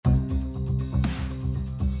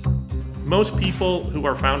Most people who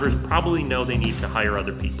are founders probably know they need to hire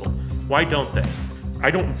other people. Why don't they? I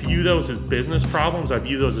don't view those as business problems. I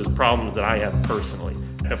view those as problems that I have personally.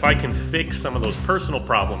 If I can fix some of those personal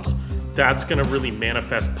problems, that's going to really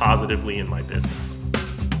manifest positively in my business.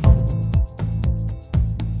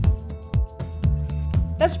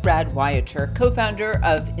 That's Brad Wyatter, co-founder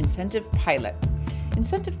of Incentive Pilot.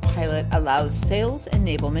 Incentive Pilot allows sales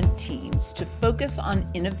enablement teams to focus on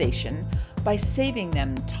innovation by saving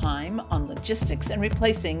them time on logistics and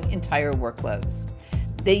replacing entire workloads.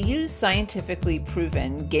 They use scientifically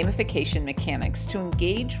proven gamification mechanics to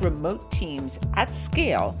engage remote teams at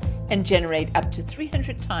scale and generate up to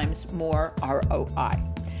 300 times more ROI.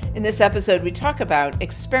 In this episode, we talk about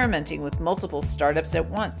experimenting with multiple startups at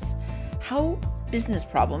once, how business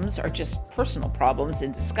problems are just personal problems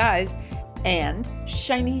in disguise, and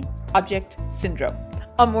shiny object syndrome.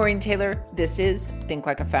 I'm Maureen Taylor. This is Think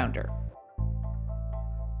Like a Founder.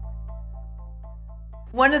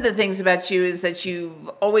 One of the things about you is that you've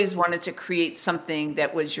always wanted to create something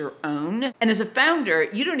that was your own. And as a founder,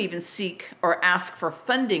 you don't even seek or ask for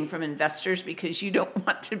funding from investors because you don't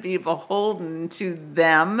want to be beholden to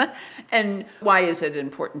them. And why is it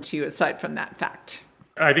important to you aside from that fact?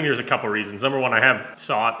 I think there's a couple reasons. Number one, I have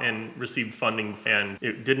sought and received funding and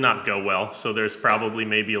it did not go well. So there's probably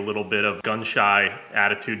maybe a little bit of gun-shy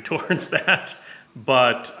attitude towards that.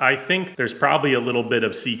 But I think there's probably a little bit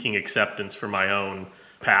of seeking acceptance for my own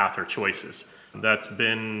path or choices. That's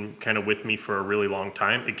been kind of with me for a really long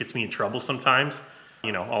time. It gets me in trouble sometimes.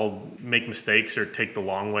 I'll make mistakes or take the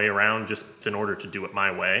long way around just in order to do it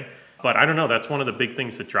my way. But I don't know, that's one of the big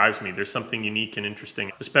things that drives me. There's something unique and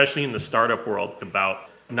interesting, especially in the startup world, about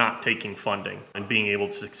not taking funding and being able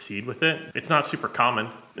to succeed with it. It's not super common,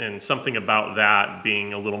 and something about that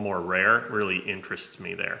being a little more rare really interests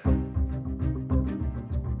me there.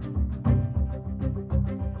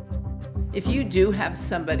 If you do have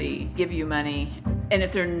somebody give you money, and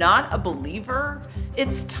if they're not a believer,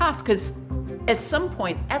 it's tough because at some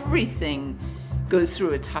point everything goes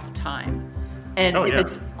through a tough time. And if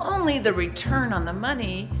it's only the return on the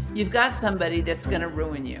money, you've got somebody that's going to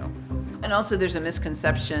ruin you. And also there's a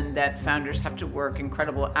misconception that founders have to work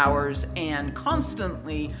incredible hours and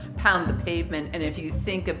constantly pound the pavement. And if you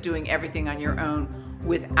think of doing everything on your own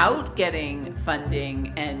without getting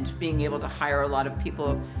funding and being able to hire a lot of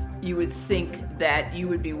people, you would think that you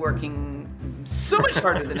would be working so much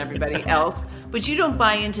harder than everybody else, but you don't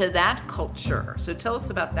buy into that culture. So tell us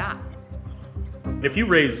about that. If you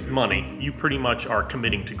raise money, you pretty much are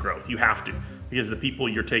committing to growth. You have to, because the people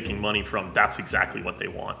you're taking money from, that's exactly what they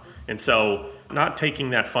want. And so not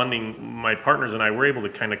taking that funding, my partners and I were able to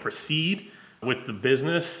kind of proceed with the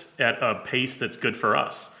business at a pace that's good for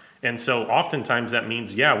us. And so oftentimes that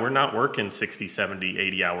means, we're not working 60, 70,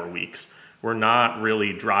 80-hour weeks. We're not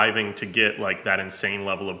really driving to get like that insane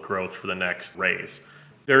level of growth for the next raise.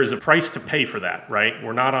 There's a price to pay for that, right?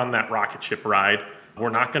 We're not on that rocket ship ride. We're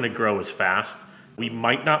not going to grow as fast. We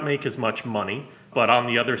might not make as much money, but on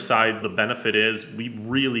the other side, the benefit is we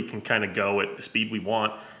really can kind of go at the speed we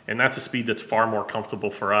want. And that's a speed that's far more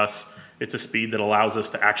comfortable for us. It's a speed that allows us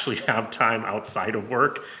to actually have time outside of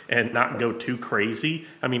work and not go too crazy.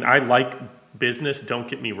 I mean, I like business, don't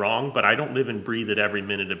get me wrong, but I don't live and breathe it every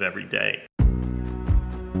minute of every day.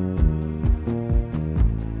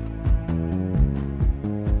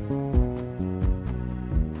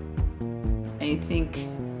 I think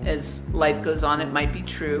as life goes on, it might be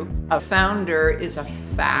true. A founder is a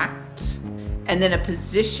fact, and then a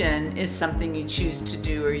position is something you choose to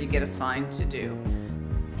do or you get assigned to do.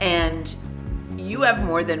 And you have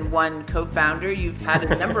more than one co-founder. You've had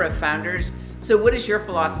a number of founders. So what is your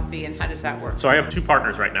philosophy and how does that work? So I have 2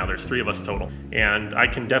 partners right now. There's 3 of us total. And I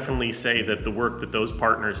can definitely say that the work that those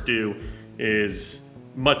partners do is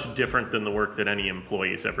much different than the work that any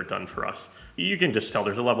employee has ever done for us. You can just tell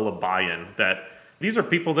there's a level of buy-in that these are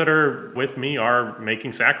people that are with me, are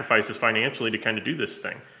making sacrifices financially to kind of do this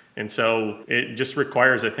thing. And so it just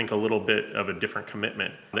requires, I think, a little bit of a different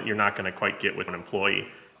commitment that you're not going to quite get with an employee.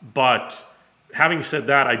 But having said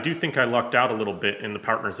that, I do think I lucked out a little bit in the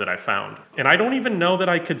partners that I found. And I don't even know that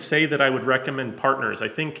I could say that I would recommend partners. I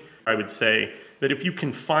think I would say that if you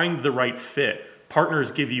can find the right fit,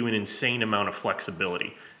 partners give you an insane amount of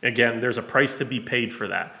flexibility. Again, there's a price to be paid for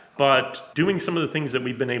that. But doing some of the things that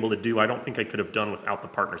we've been able to do, I don't think I could have done without the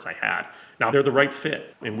partners I had. Now, they're the right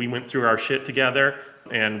fit. And we went through our shit together,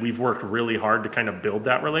 and we've worked really hard to kind of build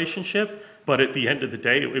that relationship. But at the end of the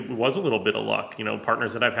day, it was a little bit of luck.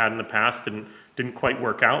 Partners that I've had in the past didn't quite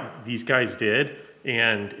work out. These guys did.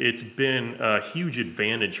 And it's been a huge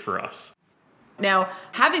advantage for us. Now,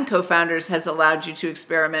 having co-founders has allowed you to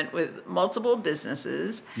experiment with multiple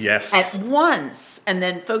businesses Yes. at once and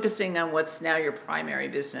then focusing on what's now your primary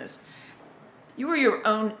business. You were your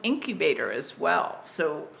own incubator as well.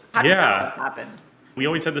 So how did that happen? We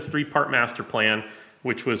always had this 3-part master plan,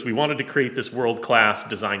 which was we wanted to create this world-class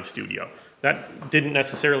design studio. That didn't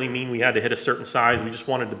necessarily mean we had to hit a certain size. We just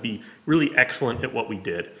wanted to be really excellent at what we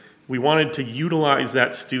did. We wanted to utilize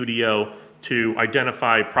that studio to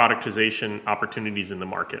identify productization opportunities in the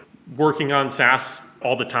market. Working on SaaS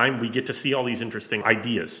all the time, we get to see all these interesting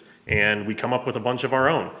ideas, and we come up with a bunch of our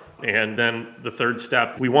own. And then the third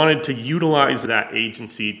step, we wanted to utilize that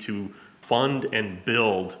agency to fund and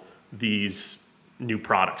build these new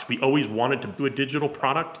products. We always wanted to do a digital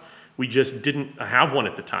product. We just didn't have one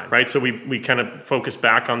at the time, right? So we kind of focused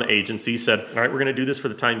back on the agency, said, all right, we're going to do this for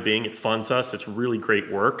the time being. It funds us. It's really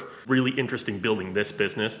great work, really interesting building this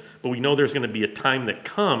business. But we know there's going to be a time that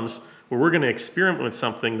comes where we're going to experiment with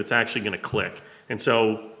something that's actually going to click. And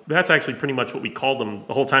so that's actually pretty much what we called them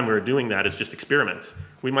the whole time we were doing that, is just experiments.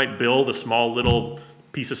 We might build a small little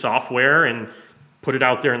piece of software and put it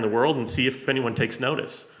out there in the world and see if anyone takes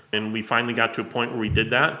notice. And we finally got to a point where we did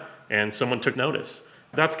that and someone took notice.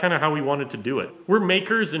 That's kind of how we wanted to do it. We're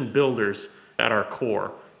makers and builders at our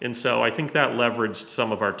core. And so I think that leveraged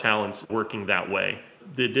some of our talents working that way.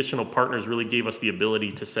 The additional partners really gave us the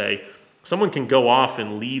ability to say, someone can go off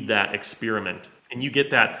and lead that experiment. And you get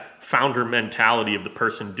that founder mentality of the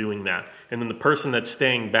person doing that. And then the person that's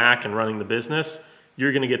staying back and running the business,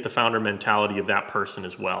 you're going to get the founder mentality of that person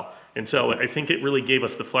as well. And so I think it really gave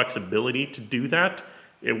us the flexibility to do that.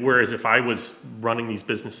 Whereas if I was running these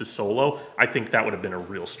businesses solo, I think that would have been a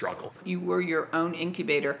real struggle. You were your own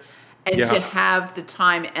incubator, and to have the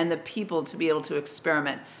time and the people to be able to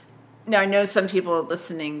experiment. Now, I know some people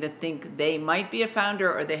listening that think they might be a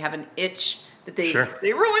founder or they have an itch that they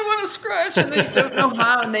really want to scratch and they don't know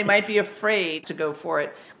how, and they might be afraid to go for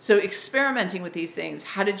it. So experimenting with these things,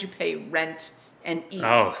 how did you pay rent and eat?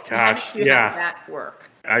 Oh, gosh. How did you have that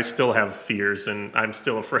work? I still have fears and I'm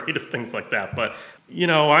still afraid of things like that. But, you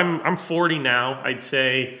know, I'm 40 now. I'd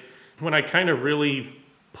say when I kind of really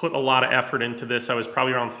put a lot of effort into this, I was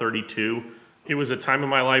probably around 32. It was a time in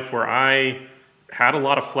my life where I had a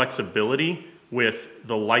lot of flexibility with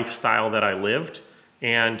the lifestyle that I lived.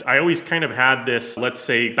 And I always kind of had this, let's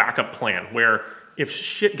say, backup plan where if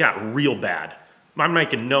shit got real bad, I'm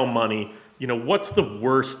making no money, you know, what's the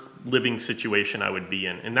worst living situation I would be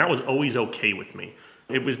in? And that was always okay with me.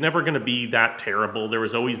 It was never going to be that terrible. There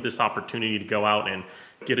was always this opportunity to go out and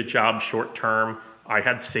get a job short term. I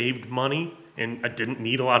had saved money and I didn't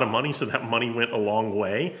need a lot of money, so that money went a long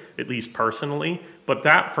way, at least personally. But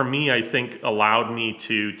that, for me, I think allowed me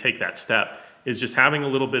to take that step, is just having a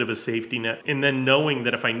little bit of a safety net and then knowing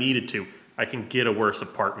that if I needed to, I can get a worse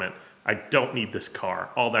apartment. I don't need this car,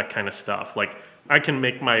 all that kind of stuff. Like, I can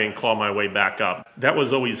make and claw my way back up. That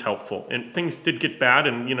was always helpful. And things did get bad,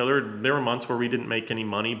 and you know there were months where we didn't make any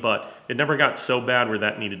money, but it never got so bad where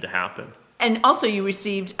that needed to happen. And also you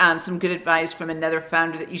received some good advice from another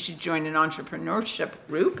founder that you should join an entrepreneurship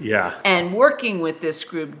group. Yeah. And working with this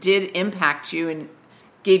group did impact you and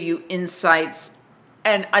gave you insights.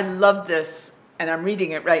 And I love this, and I'm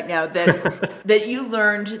reading it right now, that that you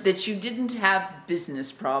learned that you didn't have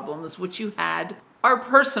business problems. What you had are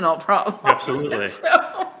personal problems. Absolutely.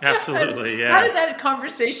 Absolutely, yeah. How did that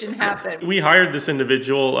conversation happen? We hired this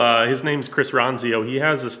individual. His name's Chris Ronzio. He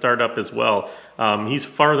has a startup as well. He's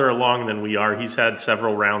farther along than we are. He's had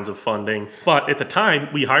several rounds of funding. But at the time,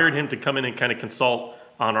 we hired him to come in and kind of consult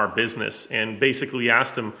on our business and basically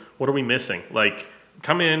asked him, what are we missing? Like,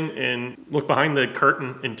 come in and look behind the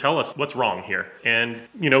curtain and tell us what's wrong here. And,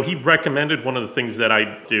 you know, he recommended one of the things that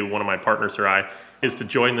I do, one of my partners or I, is to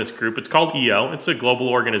join this group. It's called EO. It's a global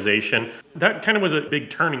organization. That kind of was a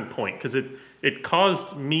big turning point because it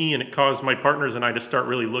caused me and it caused my partners and I to start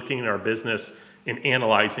really looking at our business and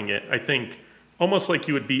analyzing it. I think almost like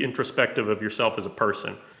you would be introspective of yourself as a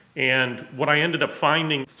person. And what I ended up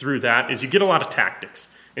finding through that is you get a lot of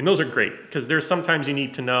tactics. And those are great because there's sometimes you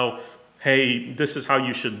need to know, hey, this is how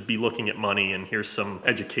you should be looking at money and here's some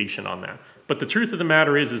education on that. But the truth of the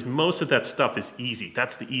matter is most of that stuff is easy.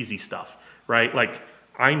 That's the easy stuff. Right? Like,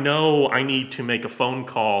 I know I need to make a phone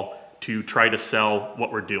call to try to sell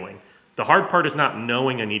what we're doing. The hard part is not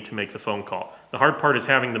knowing I need to make the phone call. The hard part is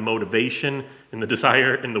having the motivation and the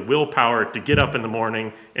desire and the willpower to get up in the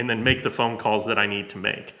morning and then make the phone calls that I need to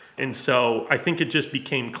make. And so I think it just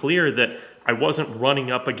became clear that I wasn't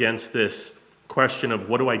running up against this question of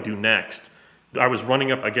what do I do next? I was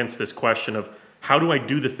running up against this question of how do I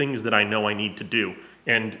do the things that I know I need to do?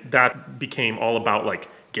 And that became all about like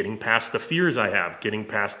getting past the fears I have, getting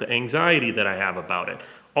past the anxiety that I have about it.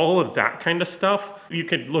 All of that kind of stuff. You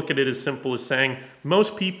could look at it as simple as saying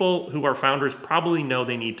most people who are founders probably know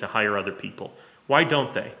they need to hire other people. Why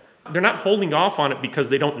don't they? They're not holding off on it because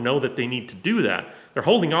they don't know that they need to do that. They're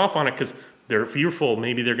holding off on it because they're fearful.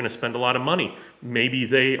 Maybe they're going to spend a lot of money. Maybe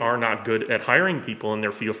they are not good at hiring people and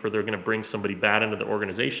they're fearful they're going to bring somebody bad into the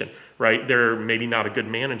organization, right? They're maybe not a good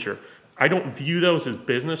manager. I don't view those as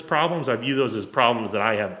business problems. I view those as problems that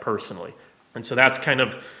I have personally. And so that's kind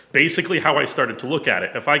of basically how I started to look at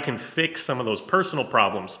it. If I can fix some of those personal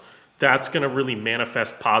problems, that's going to really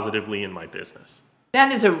manifest positively in my business.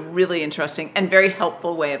 That is a really interesting and very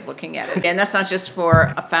helpful way of looking at it. And that's not just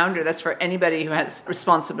for a founder, that's for anybody who has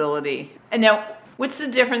responsibility. And now, what's the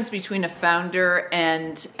difference between a founder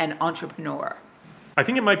and an entrepreneur? I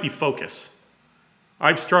think it might be focus.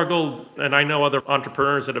 I've struggled, and I know other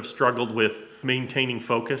entrepreneurs that have struggled with maintaining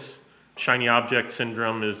focus. Shiny object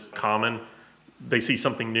syndrome is common. They see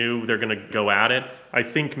something new, they're going to go at it. I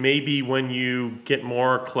think maybe when you get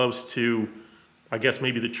more close to, I guess,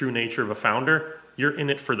 maybe the true nature of a founder, you're in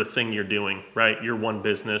it for the thing you're doing, right? You're one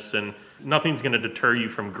business and nothing's going to deter you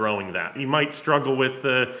from growing that. You might struggle with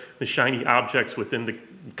the shiny objects within the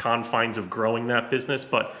confines of growing that business,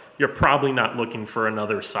 but you're probably not looking for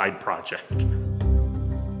another side project.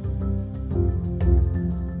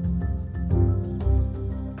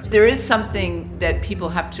 There is something that people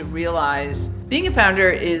have to realize. Being a founder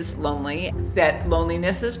is lonely, that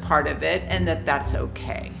loneliness is part of it, and that's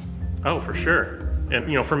okay. Oh, for sure.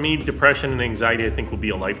 And, for me, depression and anxiety, I think, will be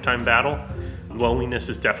a lifetime battle. Loneliness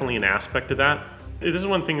is definitely an aspect of that. This is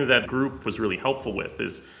one thing that group was really helpful with,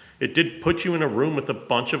 is it did put you in a room with a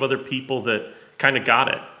bunch of other people that kind of got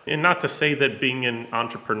it. And not to say that being an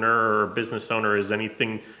entrepreneur or a business owner is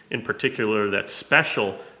anything in particular that's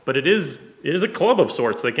special, but it is a club of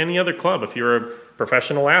sorts, like any other club. If you're a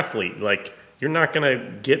professional athlete, like, you're not going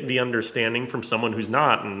to get the understanding from someone who's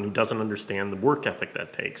not and who doesn't understand the work ethic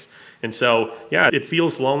that takes. And so, yeah, it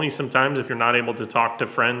feels lonely sometimes if you're not able to talk to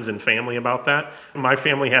friends and family about that. My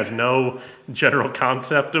family has no general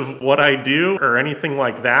concept of what I do or anything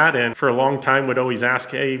like that. And for a long time would always ask,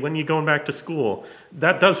 hey, when are you going back to school?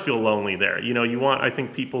 That does feel lonely there. You want, I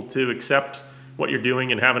think, people to accept what you're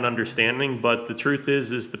doing and have an understanding. But the truth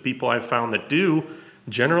is the people I've found that do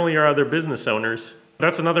generally are other business owners.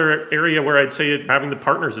 That's another area where I'd say having the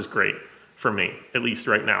partners is great for me, at least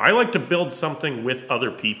right now. I like to build something with other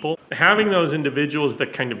people. Having those individuals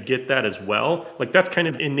that kind of get that as well, like, that's kind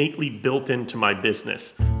of innately built into my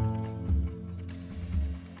business.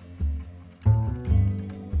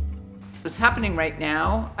 What's happening right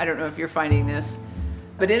now, I don't know if you're finding this,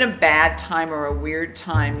 but in a bad time or a weird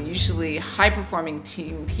time, usually high-performing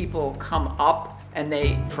team people come up and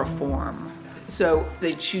they perform. So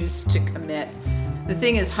they choose to commit. The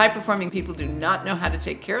thing is, high-performing people do not know how to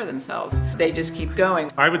take care of themselves. They just keep going.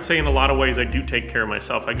 I would say in a lot of ways I do take care of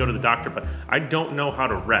myself. I go to the doctor, but I don't know how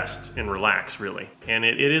to rest and relax, really. And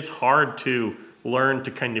it is hard to learn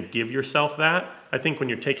to kind of give yourself that. I think when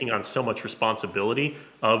you're taking on so much responsibility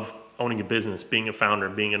of owning a business, being a founder,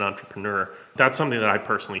 being an entrepreneur, that's something that I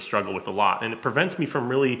personally struggle with a lot. And it prevents me from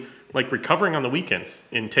really recovering on the weekends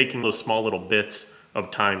and taking those small little bits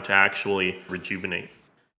of time to actually rejuvenate.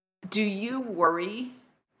 Do you worry?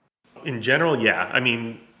 In general, yeah. I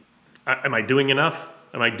mean, am I doing enough?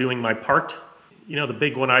 Am I doing my part? The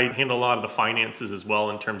big one, I handle a lot of the finances as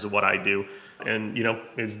well in terms of what I do. And,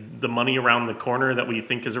 is the money around the corner that we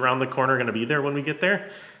think is around the corner going to be there when we get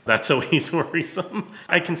there? That's always worrisome.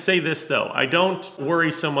 I can say this, though. I don't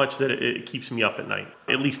worry so much that it keeps me up at night,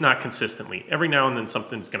 at least not consistently. Every now and then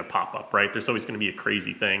something's going to pop up, right? There's always going to be a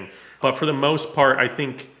crazy thing. But for the most part, I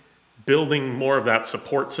think building more of that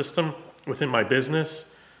support system within my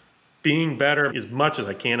business, being better as much as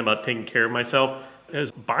I can about taking care of myself, has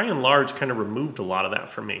by and large kind of removed a lot of that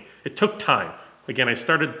for me. It took time. Again, I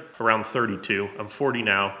started around 32. I'm 40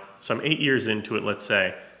 now, so I'm 8 years into it, let's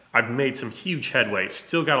say. I've made some huge headway,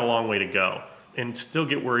 still got a long way to go, and still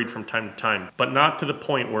get worried from time to time, but not to the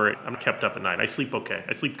point where I'm kept up at night. I sleep okay.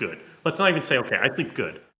 I sleep good. Let's not even say okay. I sleep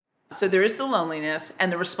good. So there is the loneliness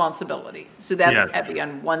and the responsibility. So that's heavy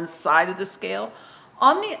on one side of the scale.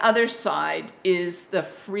 On the other side is the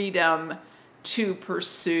freedom to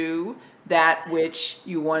pursue that which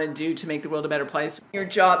you want to do to make the world a better place. Your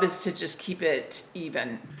job is to just keep it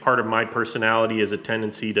even. Part of my personality is a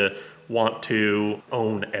tendency to want to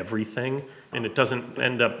own everything, and it doesn't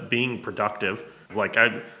end up being productive.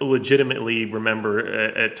 I legitimately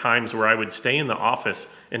remember at times where I would stay in the office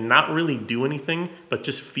and not really do anything, but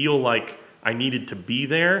just feel like I needed to be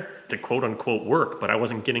there to quote unquote work, but I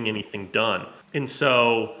wasn't getting anything done. And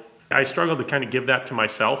so I struggled to kind of give that to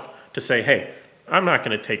myself to say, hey, I'm not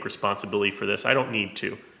going to take responsibility for this. I don't need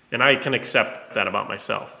to. And I can accept that about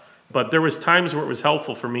myself. But there was times where it was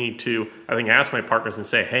helpful for me to, I think, ask my partners and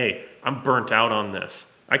say, hey, I'm burnt out on this.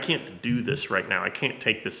 I can't do this right now. I can't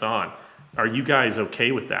take this on. Are you guys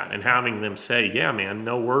okay with that? And having them say, yeah, man,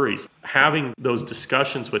 no worries. Having those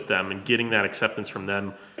discussions with them and getting that acceptance from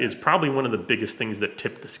them is probably one of the biggest things that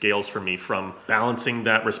tipped the scales for me, from balancing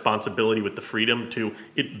that responsibility with the freedom to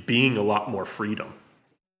it being a lot more freedom.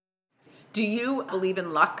 Do you believe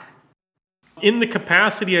in luck? In the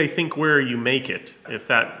capacity, I think, where you make it, if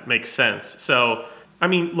that makes sense. So, I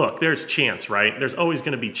mean, look, there's chance, right? There's always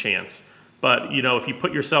going to be chance. But, if you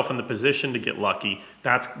put yourself in the position to get lucky,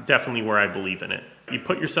 that's definitely where I believe in it. You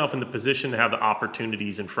put yourself in the position to have the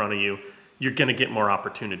opportunities in front of you, you're going to get more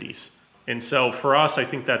opportunities. And so for us, I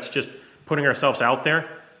think that's just putting ourselves out there,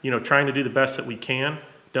 trying to do the best that we can,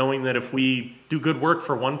 knowing that if we do good work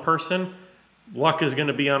for one person, luck is going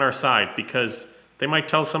to be on our side, because they might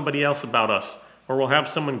tell somebody else about us, or we'll have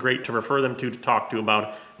someone great to refer them to talk to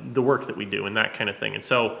about the work that we do and that kind of thing. And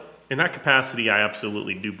so in that capacity, I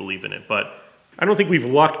absolutely do believe in it. But I don't think we've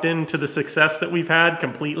lucked into the success that we've had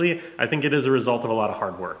completely. I think it is a result of a lot of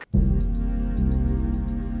hard work.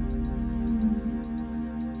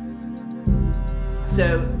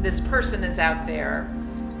 So this person is out there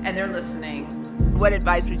and they're listening. What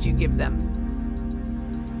advice would you give them?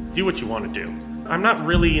 Do what you want to do. I'm not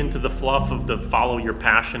really into the fluff of the follow your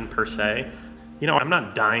passion per se. I'm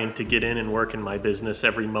not dying to get in and work in my business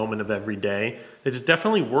every moment of every day. There's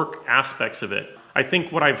definitely work aspects of it. I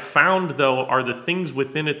think what I've found, though, are the things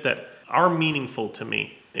within it that are meaningful to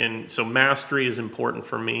me. And so mastery is important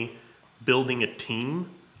for me. Building a team,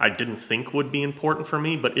 I didn't think would be important for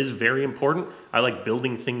me, but is very important. I like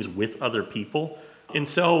building things with other people. And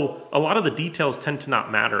so a lot of the details tend to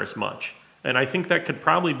not matter as much. And I think that could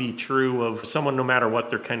probably be true of someone no matter what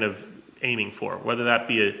they're kind of aiming for, whether that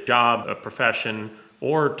be a job, a profession,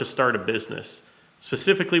 or to start a business.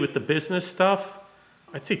 Specifically with the business stuff,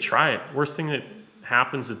 I'd say try it. Worst thing that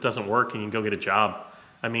happens, it doesn't work and you go get a job.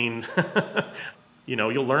 I mean,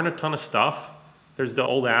 you'll learn a ton of stuff. There's the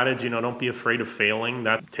old adage, don't be afraid of failing.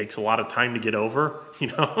 That takes a lot of time to get over.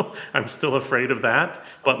 I'm still afraid of that,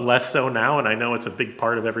 but less so now. And I know it's a big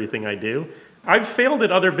part of everything I do. I've failed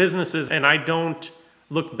at other businesses and I don't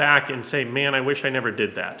look back and say, man, I wish I never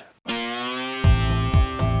did that.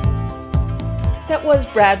 That was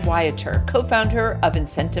Brad Wyatter, co-founder of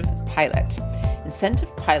Incentive Pilot.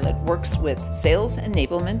 Incentive Pilot works with sales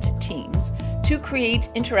enablement teams to create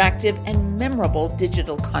interactive and memorable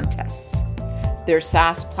digital contests. Their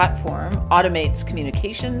SaaS platform automates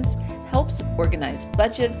communications, helps organize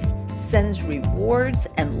budgets, sends rewards,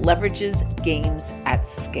 and leverages games at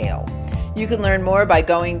scale. You can learn more by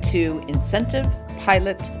going to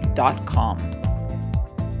incentivepilot.com.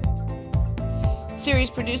 Series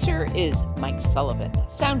producer is Mike Sullivan.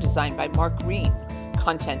 Sound design by Mark Green.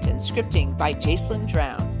 Content and scripting by Jacelyn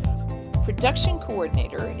Drown. Production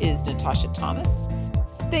coordinator is Natasha Thomas.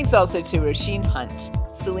 Thanks also to Roisin Hunt,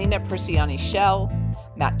 Selena Persiani-Shell,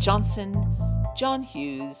 Matt Johnson, John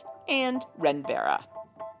Hughes, and Ren Vera.